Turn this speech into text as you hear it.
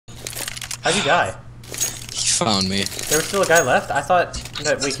How'd you die? He found me. There was still a guy left? I thought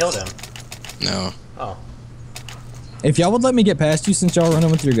that we killed him. No. Oh. If y'all would let me get past you since y'all running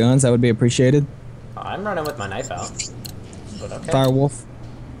with your guns, that would be appreciated. I'm running with my knife out. But okay. Firewolf.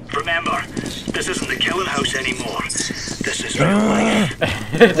 Remember, this isn't the killing house anymore. This is real life.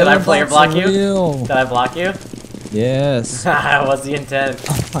 Did I player block you? Real. Did I block you? Yes. What's the intent?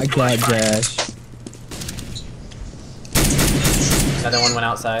 Oh my god, Josh. Another one went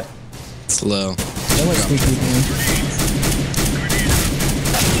outside. Slow. That went squeaky, man.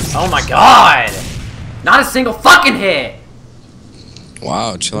 Oh my god! Not a single fucking hit!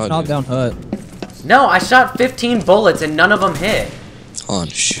 Wow, chill out, Knock dude. down hut. No, I shot 15 bullets and none of them hit. Hold on,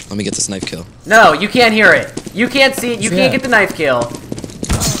 shh. Let me get this knife kill. No, you can't hear it. You can't see it. You Yeah. can't get the knife kill.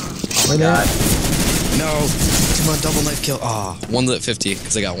 Right there. No! Come on, double knife kill. Ah, one's at 50,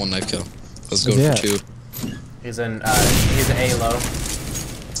 because I got one knife kill. Let's go Yeah. for 2. He's an A low.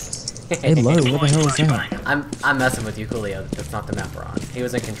 Hey, low, what the hell is that? I'm messing with you, Coolio. That's not the map we're on. He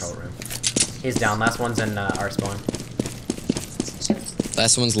was in control room. He's down. Last one's in our spawn.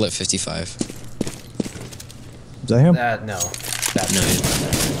 Last one's lit 55. Is that him? No. That's No.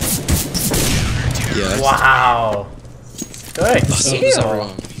 Yeah. Wow. Good. So Ew. was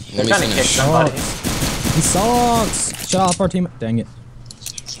everyone. They're Let me trying to kick finish. somebody. He sucks! Shut off our team. Dang it.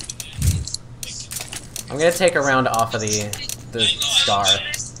 I'm gonna take a round off of the star.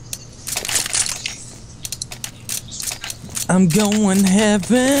 I'm going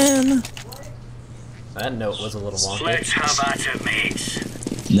heaven. That note was a little wonky. Let's have at it,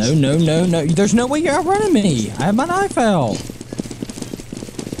 mates. No, no, no, no. There's no way you're outrunning me. I have my knife out.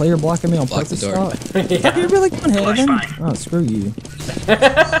 Player blocking me on Block the purpose. door. Scott. Yeah. You're really going heaven? Flashbang. Oh, screw you.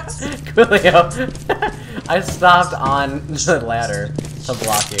 Coolio. I stopped on the ladder to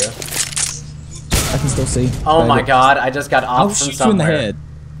block you. I can still see. Oh my Baby. god, I just got I'll off from shoot you in the somewhere. head.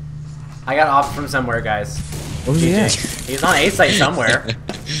 I got off from somewhere, guys. Where was he at? He's on A site somewhere.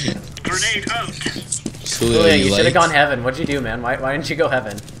 Grenade out. Coolio, Coolio, you should have like- gone heaven. What'd you do, man? Why didn't you go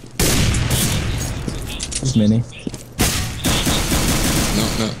heaven? Just mini. No,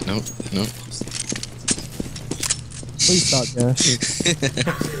 no, no, no. Please stop, Josh.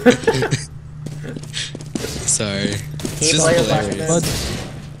 Sorry. It's Team just player hilarious. block.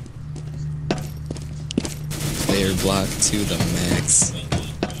 Player block to the max.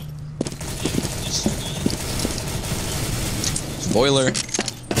 Boiler.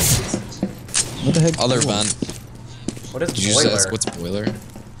 What the heck? Other Cool. van. What is Did you just boiler? ask what's boiler?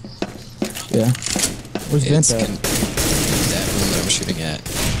 Yeah. Where's Vent It's at? that room that I'm shooting at.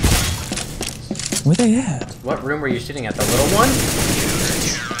 Where they at? What room were you shooting at? The little one?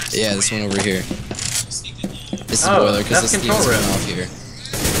 Yeah, this one over here. This is Oh, boiler because that's this control thing's going room. off here.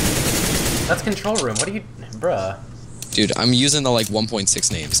 That's control room. What are you, bruh? Dude, I'm using the like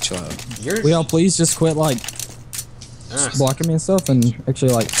 1.6 names. Chill out. You're. Will y'all please just quit like Ugh. blocking me and stuff and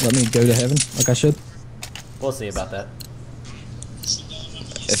actually like let me go to heaven like I should? We'll see about that.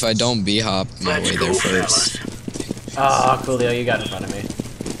 If I don't B-hop my Let's way go, there first, fellas. Oh, Coolio, you got in front of me.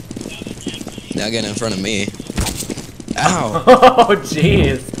 now get in front of me. Ow! Oh,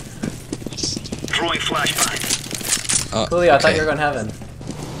 jeez. Throwing flashbang. Oh, Coolio, I thought okay. you were going heaven.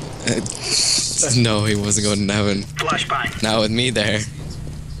 No, he wasn't going to heaven. Flashbang. Not with me there.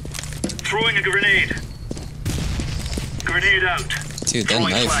 Throwing a grenade. Grenade out. Dude, that Throwing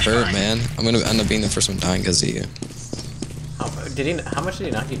knife flashbang. hurt, man. I'm gonna end up being the first one dying because of you. How much did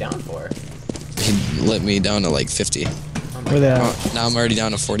he knock you down for? He let me down to like 50. Oh my Where they God. at? Oh, now I'm already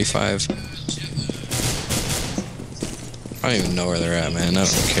down to 45. I don't even know where they're at, man. I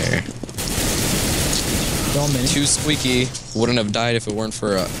don't care. Y'all mini. Too squeaky. Wouldn't have died if it weren't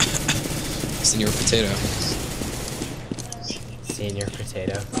for Senior Potato. Senior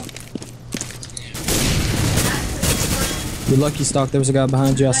potato. You're lucky, Stock. There was a guy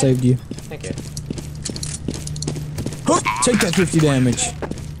behind you. I saved you. Thank you. Take that 50 damage.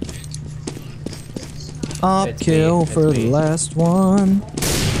 Up It's kill me, for it's the me. last one.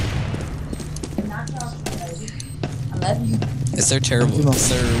 It's their terrible. It's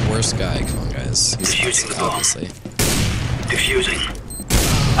their worst guy. Come on, guys. He's Defusing the bomb. obviously. Diffusing.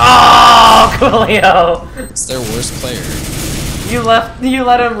 Oh, Coolio! It's their worst player. You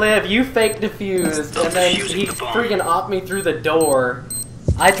let him live. You fake defused, and then he freaking off me through the door.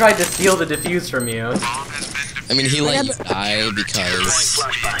 I tried to steal the defuse from you. I mean, he let you die Throwing because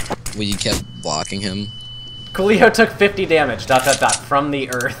flashbang. we kept blocking him. Coolio took 50 damage. ... from the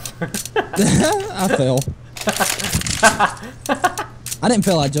earth. I fell. I didn't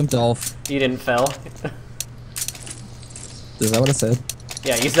fail. I jumped off. You didn't fail. Is that what I said?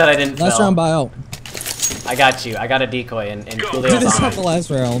 Yeah, you said I didn't Last fail. round buyout. I got you. I got a decoy, and Dude, Coolio's it's on not it. the last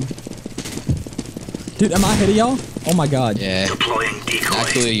round. Dude, am I ahead of y'all? Oh my god. Yeah. Deploying decoy.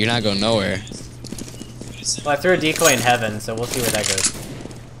 Actually, you're not going nowhere. Well, I threw a decoy in heaven, so we'll see where that goes.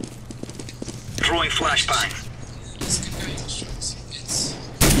 Throwing flashbang.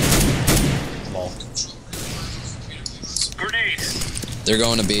 Lol. Grenade. They're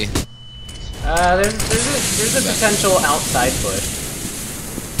going to B. There's a potential outside push.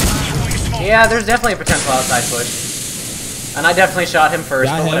 Throwing smoke. Yeah, there's definitely a potential outside push. And I definitely shot him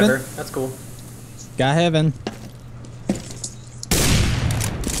first, Guy but heaven? whatever. That's cool. Got heaven.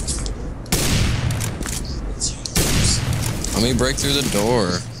 Let me break through the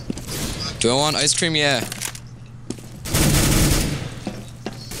door. Do I want ice cream? Yeah.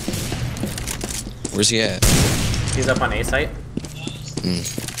 Where's he at? He's up on A site.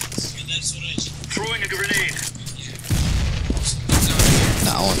 Throwing a grenade.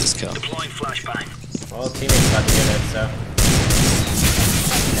 Nah, I want this kill. Deploying flashbang. Well, his teammate's about to get it, so.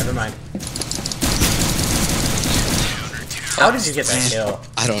 Never mind. How did you get that kill?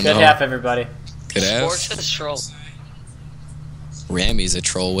 I don't Good know. half, everybody. Good Forward F. to the troll. Rammy's a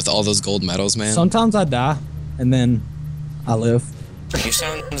troll with all those gold medals, man. Sometimes I die, and then I live. You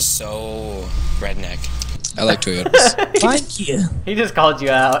sound so redneck. I like Toyotas. Thank you. He just called you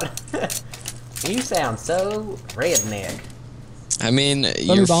out. You sound so redneck. I mean,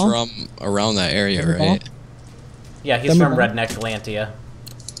 you're bomb. from around that area, Let me bomb. right? Yeah, he's Thunder from bomb. Redneck Atlantia.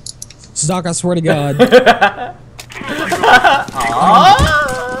 Stock, I swear to God. Aww.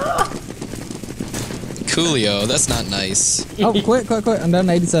 Coolio, that's not nice. Oh, quit. I'm down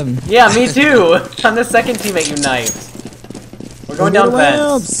to 87. Yeah, me too. I'm the second teammate you knifed. We're going down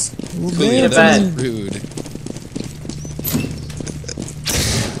vents. Coolio, Vent. that was rude.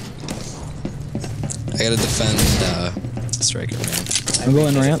 I gotta defend Striker, man. I'm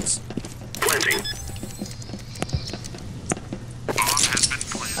going ramps. Planting.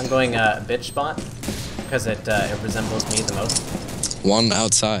 I'm going bitch spot because it resembles me the most. One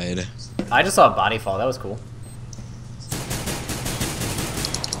outside. I just saw a body fall. That was cool.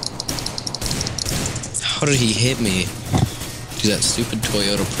 How did he hit me? Dude, that stupid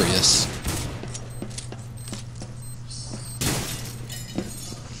Toyota Prius.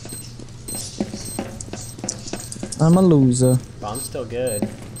 I'm a loser. Bomb's still good,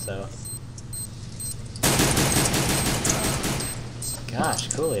 so. Gosh,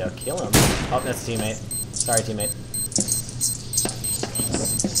 Coolio, kill him. Oh, that's a teammate. Sorry, teammate.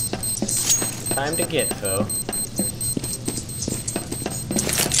 Time to get, foe.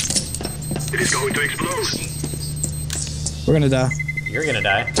 It is going to explode. We're gonna die. You're gonna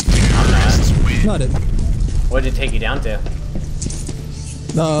die. I'm not. No, I didn't. What did it take you down to?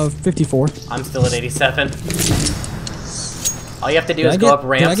 54. I'm still at 87. All you have to do Did is I go get- up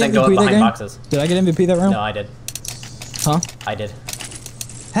ramps did I and get go up MVP that behind game? boxes. Did I get MVP that round? No, I did. Huh? I did.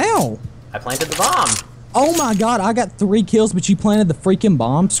 How? I planted the bomb. Oh my god, I got 3 kills, but you planted the freaking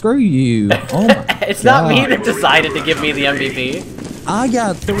bomb? Screw you. Oh my It's not me God. that decided to give me the MVP. I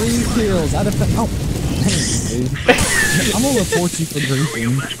got 3 kills. I defend. Oh, dang, dude. I'm gonna report you for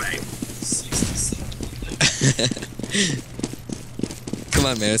griefing. Come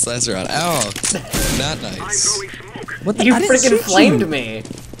on, man, it's last round. Ow! Not I'm nice. throwing smoke. What the? You I didn't freaking shoot flamed you. me.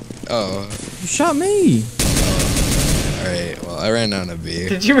 Oh, You shot me. alright, well, I ran down a B.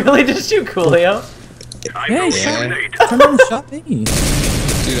 Did you really just shoot Coolio? I'm Yeah, throwing yeah. grenade. Come on, and shot me. Dude,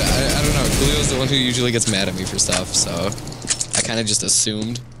 I don't know. Coolio's the one who usually gets mad at me for stuff, so I kind of just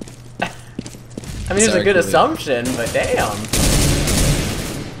assumed. I mean, it's a Sorry, good Coolio. assumption, but damn.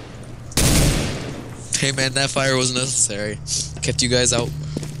 Hey, man, that fire was necessary. Kept you guys out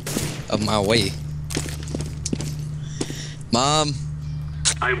of my way. Mom,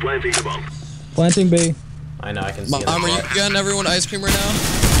 I'm planting the bomb. Planting B. I know, I can see Mom, it. are you getting everyone ice cream right now?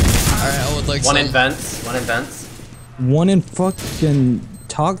 Alright, I would like One some. in vents. One in vents. One in fucking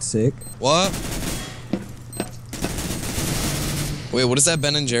toxic. What? Wait, what is that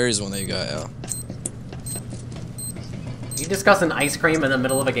Ben and Jerry's one that you got, Al? You discussing ice cream in the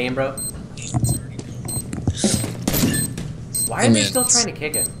middle of a game, bro? Why are I'm they in. still trying to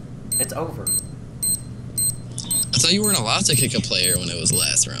kick him? It's over. I thought you weren't allowed to kick a player when it was the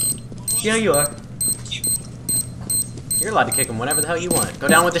last round. Yeah, you are. You're allowed to kick him whenever the hell you want. Go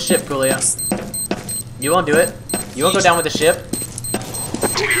down with the ship, Coolio. You won't do it. You won't go down with the ship.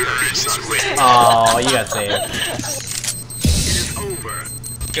 Oh, you got saved. It is over.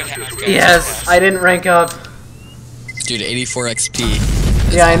 Good half, good Yes, I didn't rank up. Dude, 84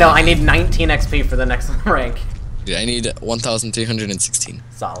 XP. Yeah, I know. I need 19 XP for the next rank. Dude, I need 1,316.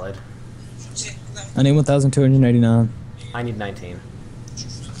 Solid. I need 1,289. I need 19.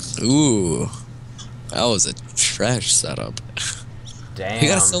 Ooh. That was a trash setup. Damn. We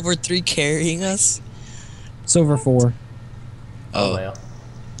got a silver 3 carrying us? Silver 4. Oh, Oh, well.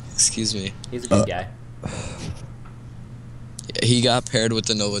 excuse me. He's a good guy. He got paired with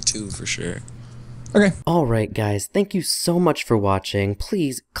the Nova 2 for sure. Okay. Alright guys, thank you so much for watching.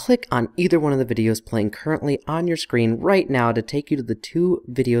 Please click on either one of the videos playing currently on your screen right now to take you to the 2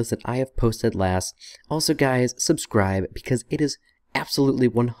 videos that I have posted last. Also guys, subscribe because it is absolutely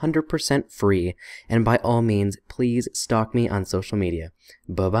 100% free. And by all means, please stalk me on social media.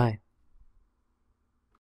 Bye-bye.